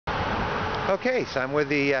Okay, so I'm with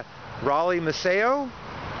the Raleigh Misceo,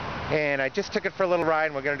 and I just took it for a little ride,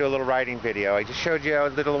 and we're going to do a little riding video. I just showed you a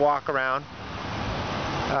little walk around.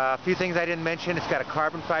 A few things I didn't mention: it's got a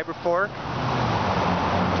carbon fiber fork.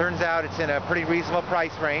 Turns out it's in a pretty reasonable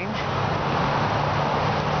price range.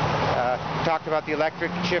 Talked about the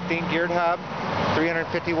electric shifting geared hub,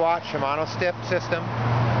 350 watt Shimano STEPS system.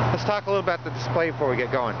 Let's talk a little about the display before we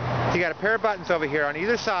get going. So you got a pair of buttons over here on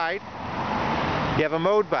either side. You have a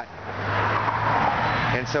mode button,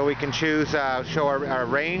 and so we can choose show our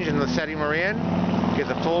range and the setting we're in. Gives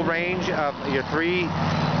a full range of your 3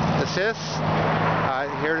 assists.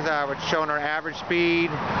 Here's what's showing our average speed,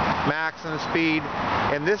 maximum speed.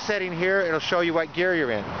 In this setting here, it'll show you what gear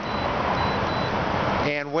you're in.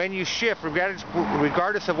 And when you shift,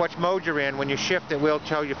 regardless of which mode you're in, when you shift, it will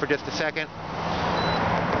tell you for just a second.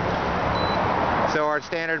 So our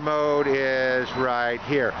standard mode is right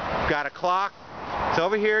here. Got a clock. So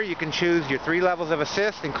over here you can choose your 3 levels of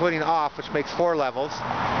assist, including off, which makes 4 levels.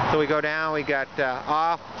 So we go down, we got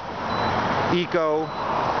off, eco,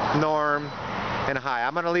 norm, and high.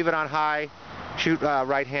 I'm going to leave it on high, shoot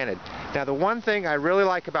right-handed. Now the one thing I really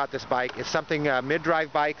like about this bike is something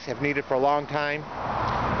mid-drive bikes have needed for a long time,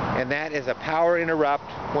 and that is a power interrupt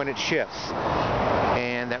when it shifts.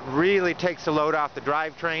 And that really takes the load off the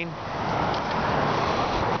drivetrain.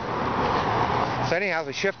 So anyhow,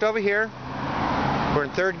 we shift over here. We're in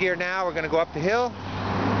 3rd gear now. We're going to go up the hill.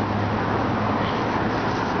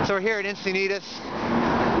 So we're here at Encinitas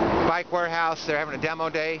Bike Warehouse. They're having a demo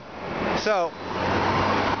day. So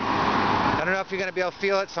I don't know if you're going to be able to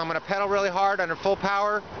feel it, so I'm going to pedal really hard under full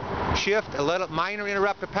power, shift, a little minor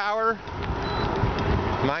interrupt to power,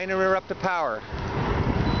 minor interrupt to power.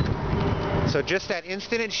 So just that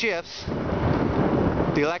instant it shifts,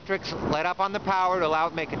 the electrics let up on the power to allow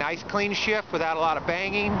it to make a nice clean shift without a lot of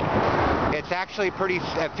banging. It's actually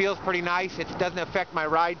it feels pretty nice. It doesn't affect my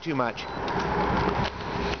ride too much.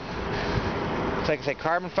 It's like I say,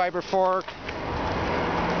 carbon fiber fork,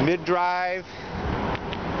 mid-drive,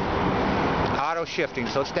 auto shifting.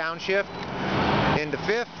 So it's downshift into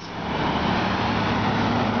 5th.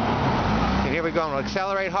 And here we go. And we'll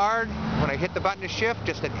accelerate hard. When I hit the button to shift,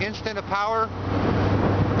 just an instant of power.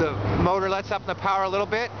 The motor lets up the power a little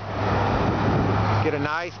bit. Get a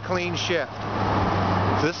nice clean shift.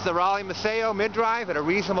 So this is the Raleigh Misceo mid-drive at a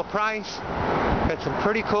reasonable price. Got some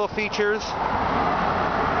pretty cool features.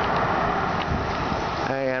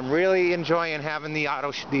 I am really enjoying having the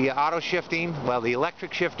auto shifting, well, the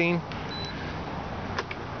electric shifting,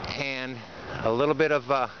 and a little bit of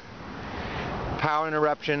power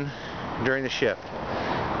interruption during the shift.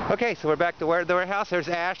 Okay, so we're back to the warehouse. There's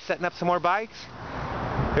Ash setting up some more bikes.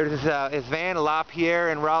 There's his van, a LaPierre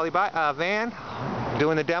and Raleigh van,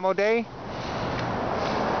 doing the demo day.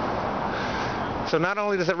 So not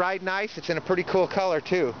only does it ride nice, it's in a pretty cool color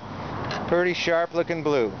too. Pretty sharp looking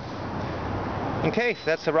blue. Okay, so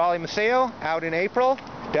that's the Raleigh Misceo out in April.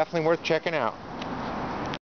 Definitely worth checking out.